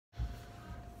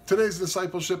Today's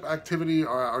discipleship activity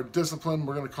or discipline,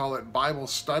 we're going to call it Bible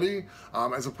study,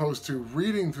 as opposed to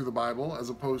reading through the Bible, as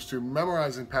opposed to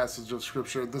memorizing passages of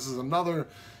Scripture. This is another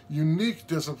unique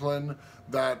discipline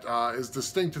that is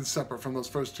distinct and separate from those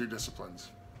first two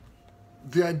disciplines.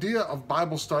 The idea of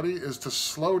Bible study is to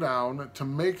slow down, to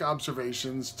make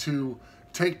observations, to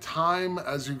take time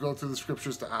as you go through the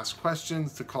Scriptures to ask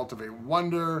questions, to cultivate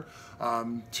wonder,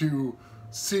 to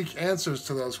seek answers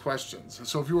to those questions.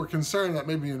 So if you were concerned that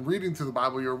maybe in reading through the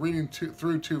Bible you're reading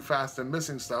through too fast and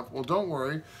missing stuff, well, don't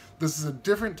worry. This is a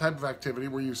different type of activity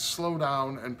where you slow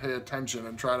down and pay attention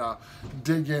and try to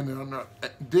dig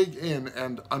in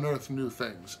and unearth new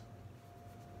things.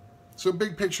 So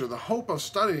big picture, the hope of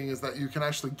studying is that you can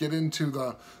actually get into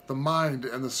the mind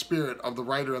and the spirit of the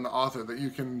writer and the author, that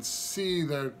you can see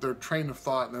their train of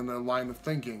thought and their line of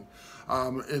thinking.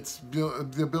 It's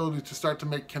the ability to start to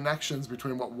make connections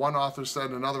between what one author said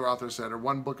and another author said, or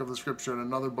one book of the Scripture and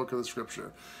another book of the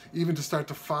Scripture. Even to start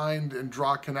to find and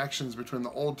draw connections between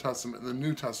the Old Testament and the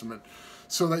New Testament,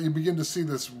 so that you begin to see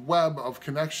this web of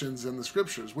connections in the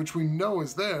Scriptures, which we know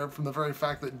is there from the very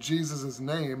fact that Jesus'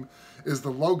 name is the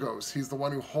Logos. He's the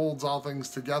one who holds all things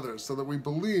together, so that we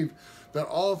believe that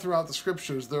all throughout the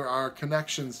Scriptures there are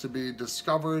connections to be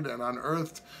discovered and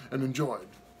unearthed and enjoyed.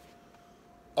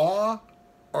 Awe,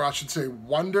 or I should say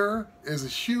wonder, is a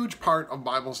huge part of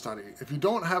Bible study. If you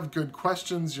don't have good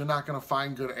questions, you're not going to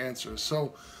find good answers.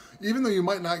 So even though you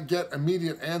might not get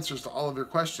immediate answers to all of your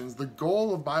questions, the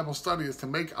goal of Bible study is to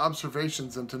make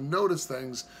observations and to notice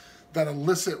things that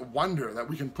elicit wonder, that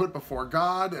we can put before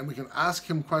God and we can ask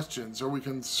Him questions, or we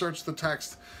can search the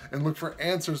text and look for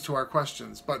answers to our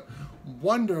questions. But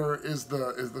wonder is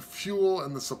the fuel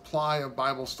and the supply of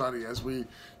Bible study. As we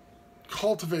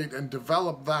cultivate and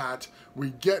develop that,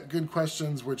 we get good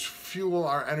questions which fuel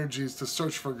our energies to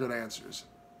search for good answers.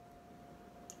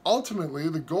 Ultimately,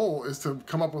 the goal is to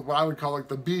come up with what I would call like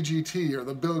the BGT, or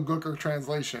the Bill Gooker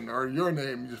translation, or your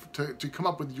name, to come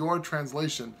up with your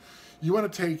translation. You want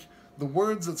to take the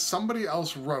words that somebody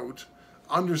else wrote,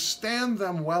 understand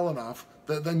them well enough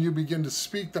that then you begin to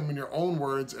speak them in your own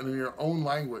words and in your own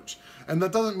language. And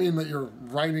that doesn't mean that you're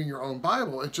writing your own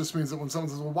Bible. It just means that when someone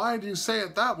says, well, why do you say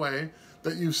it that way?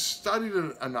 That you've studied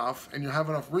it enough and you have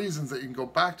enough reasons that you can go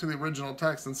back to the original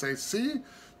text and say, see,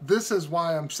 this is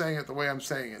why I'm saying it the way I'm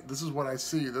saying it. This is what I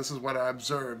see. This is what I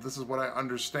observe. This is what I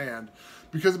understand.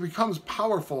 Because it becomes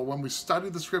powerful when we study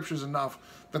the Scriptures enough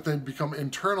that they become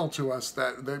internal to us,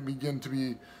 that they begin to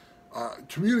be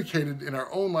communicated in our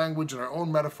own language, in our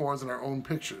own metaphors, and our own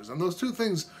pictures. And those two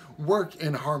things work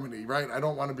in harmony, right? I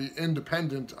don't want to be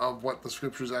independent of what the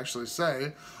Scriptures actually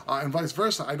say, and vice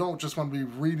versa. I don't just want to be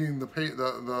reading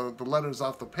the letters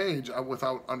off the page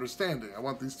without understanding. I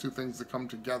want these two things to come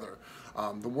together.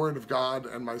 The Word of God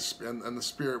and the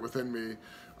Spirit within me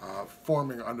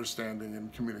forming understanding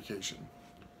and communication.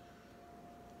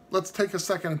 Let's take a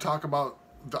second and talk about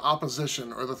the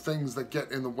opposition, or the things that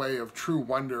get in the way of true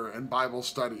wonder and Bible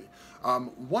study.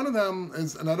 One of them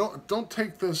is, and I don't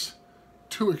take this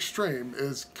too extreme,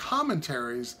 is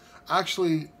commentaries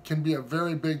actually can be a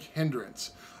very big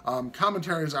hindrance.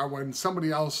 Commentaries are when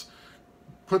somebody else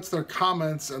puts their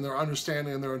comments and their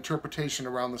understanding and their interpretation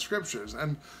around the Scriptures.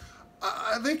 And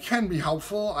they can be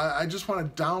helpful. I just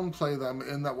want to downplay them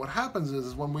in that what happens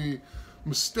is when we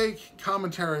mistake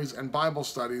commentaries and Bible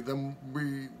study, then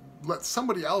we let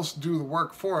somebody else do the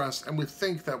work for us and we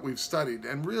think that we've studied.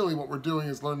 And really what we're doing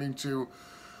is learning to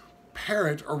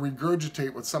parrot or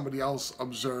regurgitate what somebody else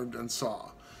observed and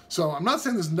saw. So I'm not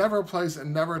saying there's never a place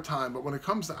and never a time, but when it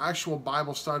comes to actual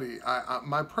Bible study,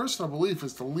 my personal belief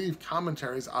is to leave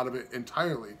commentaries out of it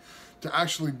entirely, to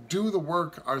actually do the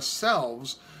work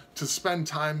ourselves, to spend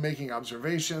time making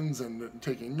observations and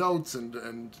taking notes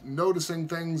and noticing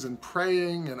things and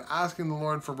praying and asking the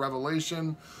Lord for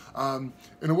revelation.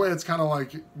 In a way, it's kind of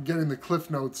like getting the Cliff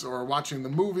Notes or watching the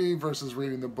movie versus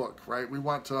reading the book, right? We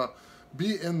want to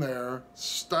be in there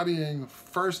studying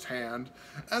firsthand,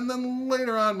 and then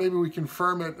later on maybe we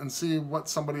confirm it and see what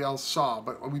somebody else saw,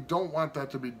 but we don't want that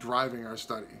to be driving our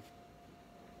study.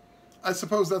 I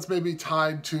suppose that's maybe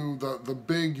tied to the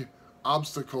big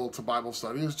obstacle to Bible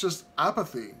study is just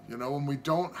apathy. You know, when we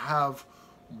don't have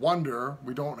wonder,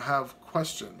 we don't have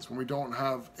questions. When we don't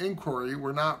have inquiry,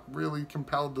 we're not really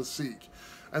compelled to seek.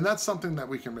 And that's something that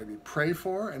we can maybe pray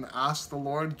for and ask the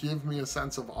Lord, give me a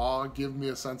sense of awe, give me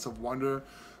a sense of wonder,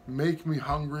 make me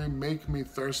hungry, make me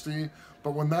thirsty.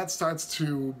 But when that starts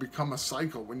to become a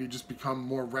cycle, when you just become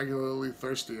more regularly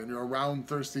thirsty and you're around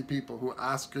thirsty people who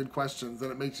ask good questions,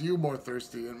 then it makes you more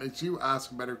thirsty and makes you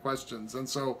ask better questions. And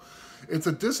so it's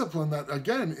a discipline that,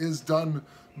 again, is done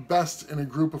best in a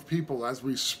group of people as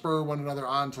we spur one another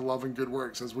on to love and good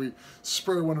works, as we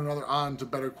spur one another on to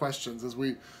better questions, as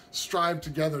we strive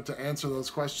together to answer those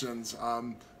questions.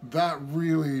 That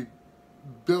really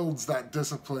builds that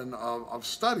discipline of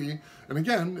study. And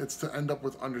again, it's to end up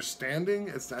with understanding,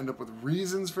 it's to end up with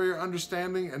reasons for your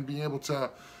understanding, and being able to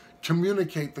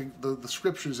communicate the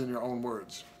scriptures in your own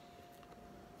words.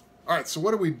 All right, so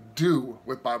what do we do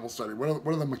with Bible study? What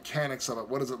are the mechanics of it?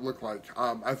 What does it look like?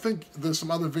 I think there's some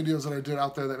other videos that I did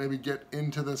out there that maybe get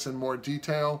into this in more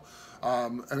detail.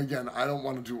 And again, I don't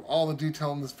want to do all the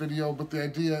detail in this video, but the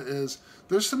idea is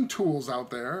there's some tools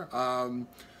out there.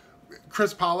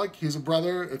 Chris Pollock, he's a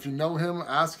brother. If you know him,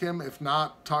 ask him. If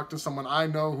not, talk to someone I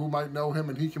know who might know him,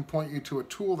 and he can point you to a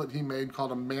tool that he made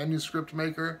called a manuscript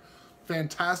maker.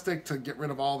 Fantastic to get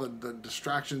rid of all the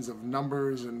distractions of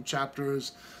numbers and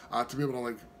chapters, to be able to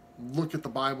like look at the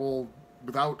Bible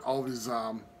without all these,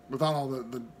 without all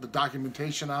the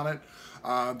documentation on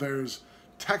it. There's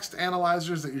text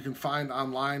analyzers that you can find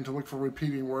online to look for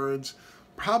repeating words.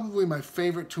 Probably my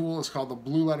favorite tool is called the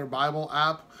Blue Letter Bible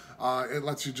app. It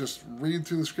lets you just read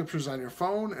through the scriptures on your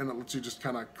phone, and it lets you just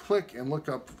kind of click and look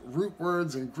up root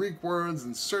words and Greek words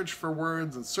and search for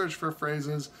words and search for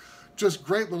phrases. Just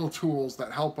great little tools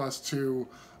that help us to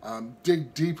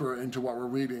dig deeper into what we're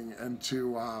reading and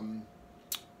to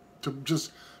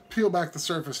just peel back the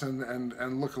surface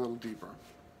and look a little deeper.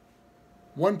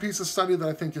 One piece of study that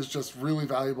I think is just really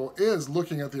valuable is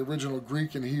looking at the original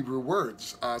Greek and Hebrew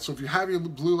words. So if you have your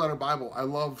Blue Letter Bible, I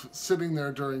love sitting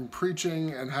there during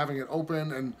preaching and having it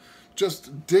open and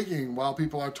just digging while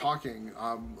people are talking,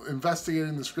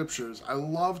 investigating the scriptures. I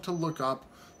love to look up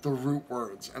the root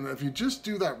words. And if you just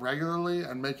do that regularly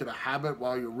and make it a habit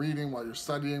while you're reading, while you're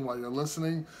studying, while you're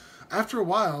listening, after a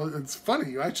while, it's funny,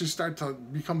 you actually start to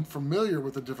become familiar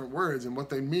with the different words and what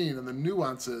they mean and the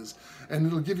nuances, and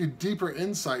it'll give you deeper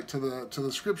insight to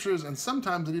the scriptures, and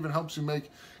sometimes it even helps you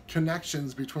make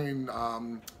connections between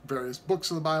various books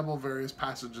of the Bible, various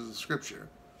passages of scripture.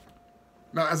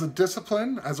 Now, as a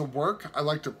discipline, as a work, I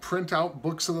like to print out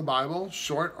books of the Bible,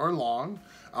 short or long,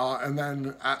 and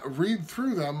then read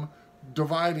through them,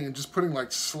 dividing and just putting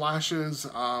like slashes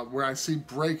where I see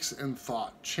breaks in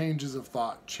thought, changes of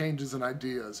thought, changes in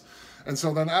ideas. And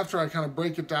so then after I kind of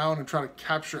break it down and try to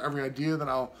capture every idea, then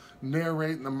I'll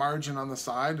narrate in the margin on the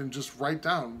side and just write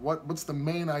down what's the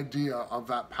main idea of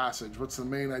that passage, what's the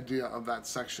main idea of that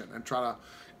section, and try to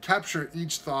capture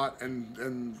each thought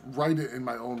and write it in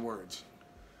my own words.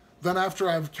 Then after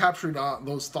I've captured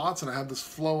those thoughts and I have this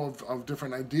flow of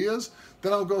different ideas,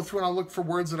 then I'll go through and I'll look for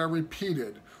words that are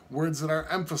repeated, words that are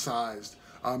emphasized,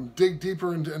 dig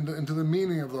deeper into the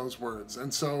meaning of those words.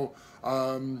 And so,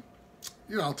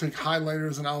 I'll take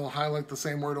highlighters and I'll highlight the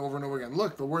same word over and over again.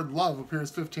 Look, the word love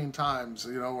appears 15 times,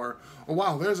 or, oh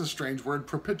wow, there's a strange word,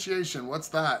 propitiation, what's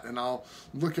that? And I'll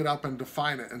look it up and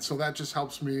define it. And so that just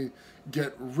helps me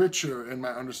get richer in my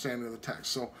understanding of the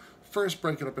text. So first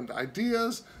break it up into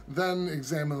ideas, then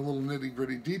examine the little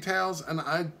nitty-gritty details, and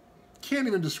I can't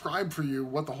even describe for you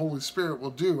what the Holy Spirit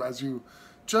will do as you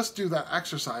just do that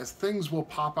exercise. Things will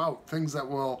pop out, things that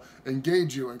will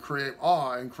engage you and create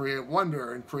awe and create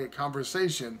wonder and create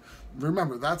conversation.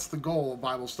 Remember, that's the goal of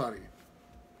Bible study.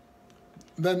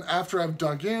 Then after I've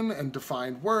dug in and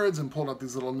defined words and pulled up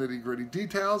these little nitty-gritty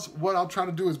details, what I'll try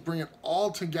to do is bring it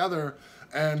all together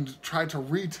and try to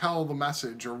retell the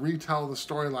message or retell the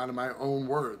storyline in my own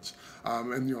words.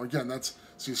 Again,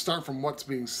 so you start from what's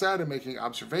being said and making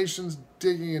observations,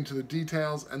 digging into the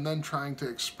details, and then trying to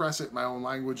express it in my own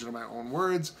language and in my own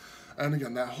words. And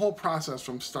again, that whole process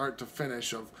from start to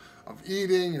finish of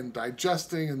eating and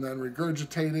digesting and then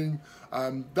regurgitating,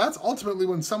 that's ultimately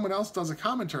when someone else does a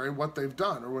commentary, what they've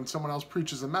done, or when someone else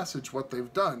preaches a message, what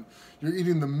they've done. You're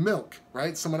eating the milk,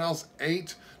 right? Someone else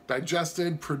ate,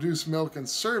 digested, produced milk, and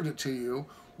served it to you.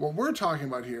 What we're talking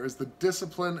about here is the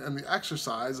discipline and the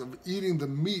exercise of eating the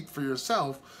meat for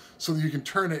yourself so that you can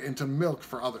turn it into milk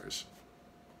for others.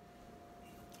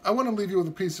 I want to leave you with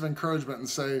a piece of encouragement and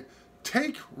say,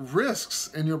 take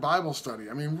risks in your Bible study.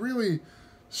 I mean, really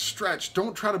stretch.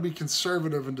 Don't try to be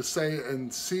conservative and to say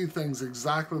and see things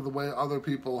exactly the way other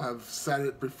people have said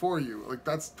it before you. Like,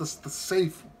 that's the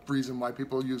safe reason why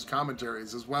people use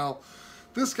commentaries as well.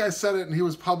 This guy said it and he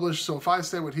was published, so if I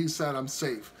say what he said, I'm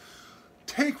safe.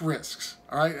 Take risks,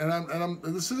 all right? And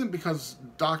this isn't because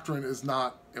doctrine is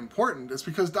not important, it's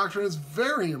because doctrine is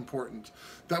very important,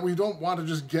 that we don't want to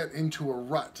just get into a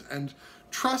rut. And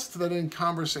trust that in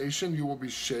conversation you will be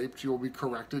shaped, you will be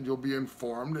corrected, you'll be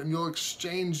informed, and you'll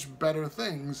exchange better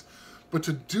things. But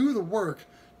to do the work,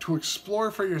 to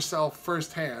explore for yourself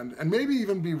firsthand, and maybe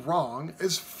even be wrong,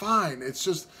 is fine. It's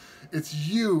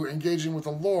you engaging with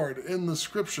the Lord in the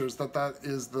scriptures that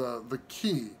is the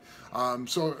key.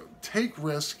 So take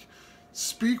risk,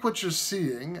 speak what you're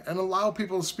seeing, and allow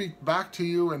people to speak back to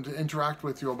you and to interact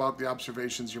with you about the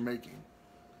observations you're making.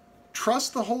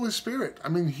 Trust the Holy Spirit. I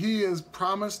mean, He has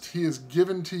promised, He has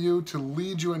given to you to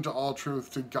lead you into all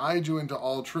truth, to guide you into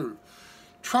all truth.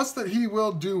 Trust that He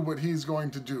will do what He's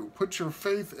going to do. Put your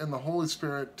faith in the Holy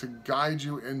Spirit to guide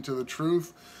you into the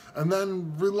truth, and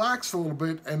then relax a little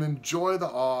bit and enjoy the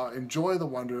awe, enjoy the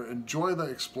wonder, enjoy the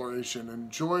exploration,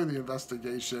 enjoy the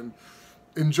investigation,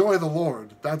 enjoy the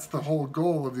Lord. That's the whole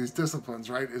goal of these disciplines,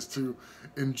 right? Is to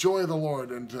enjoy the Lord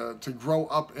and to grow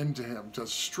up into Him, to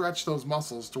stretch those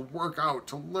muscles, to work out,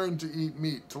 to learn to eat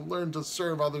meat, to learn to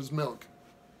serve others milk.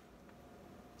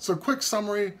 So quick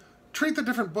summary, treat the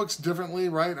different books differently,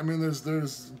 right? I mean,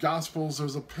 there's Gospels,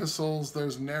 there's epistles,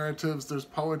 there's narratives, there's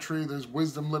poetry, there's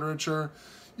wisdom literature.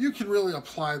 You can really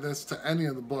apply this to any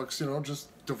of the books,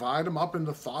 just divide them up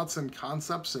into thoughts and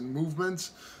concepts and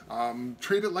movements.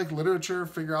 Treat it like literature,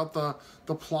 figure out the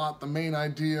plot, the main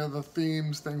idea, the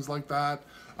themes, things like that.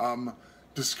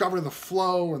 Discover the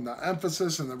flow and the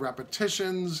emphasis and the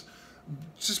repetitions.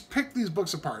 Just pick these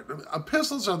books apart.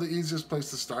 Epistles are the easiest place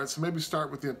to start, so maybe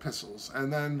start with the epistles,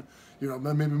 and then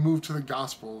maybe move to the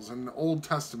Gospels and the Old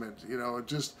Testament.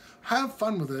 Just have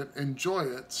fun with it, enjoy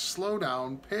it, slow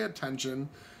down, pay attention,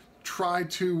 try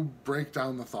to break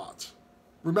down the thoughts.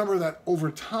 Remember that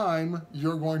over time,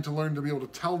 you're going to learn to be able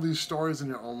to tell these stories in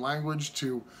your own language,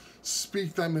 to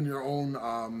speak them in your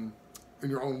own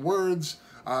words.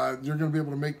 You're going to be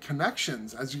able to make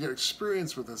connections as you get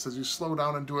experience with this. As you slow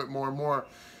down and do it more and more,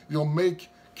 you'll make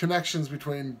connections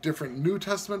between different New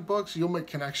Testament books. You'll make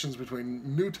connections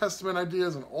between New Testament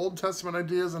ideas and Old Testament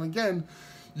ideas. And again,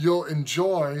 you'll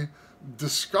enjoy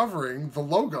discovering the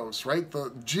Logos, right?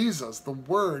 The Jesus, the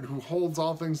Word who holds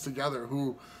all things together,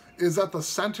 who is at the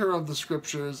center of the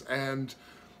scriptures and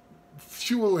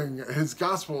fueling His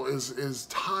gospel is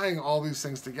tying all these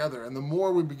things together. And the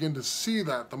more we begin to see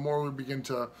that, the more we begin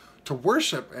to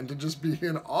worship and to just be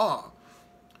in awe.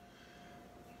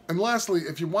 And lastly,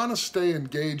 if you want to stay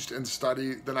engaged in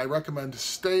study, then I recommend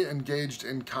stay engaged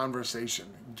in conversation.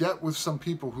 Get with some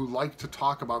people who like to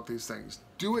talk about these things.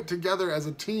 Do it together as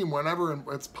a team whenever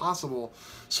it's possible,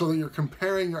 so that you're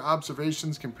comparing your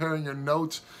observations, comparing your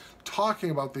notes,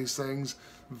 talking about these things.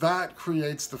 That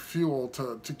creates the fuel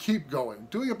to keep going.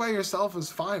 Doing it by yourself is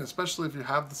fine, especially if you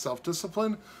have the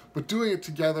self-discipline, but doing it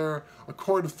together, a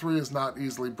cord of three is not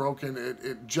easily broken.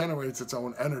 It generates its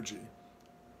own energy.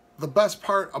 The best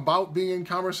part about being in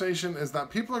conversation is that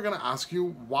people are going to ask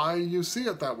you why you see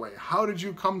it that way. How did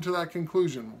you come to that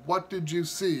conclusion? What did you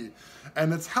see?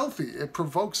 And it's healthy. It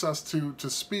provokes us to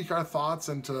speak our thoughts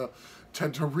and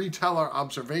to retell our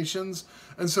observations.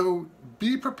 And so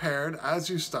be prepared as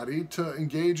you study to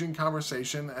engage in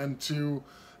conversation and to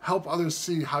help others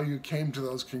see how you came to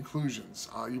those conclusions.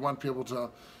 You want to be able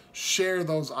to share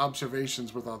those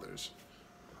observations with others.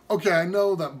 Okay, I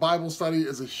know that Bible study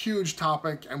is a huge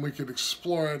topic and we could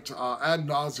explore it ad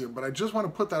nauseum, but I just want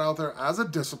to put that out there as a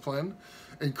discipline,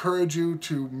 encourage you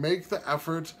to make the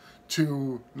effort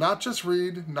to not just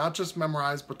read, not just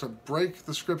memorize, but to break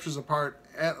the scriptures apart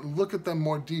and look at them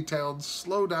more detailed,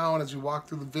 slow down as you walk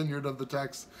through the vineyard of the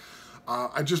text.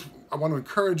 I want to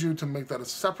encourage you to make that a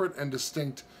separate and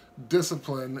distinct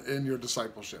discipline in your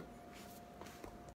discipleship.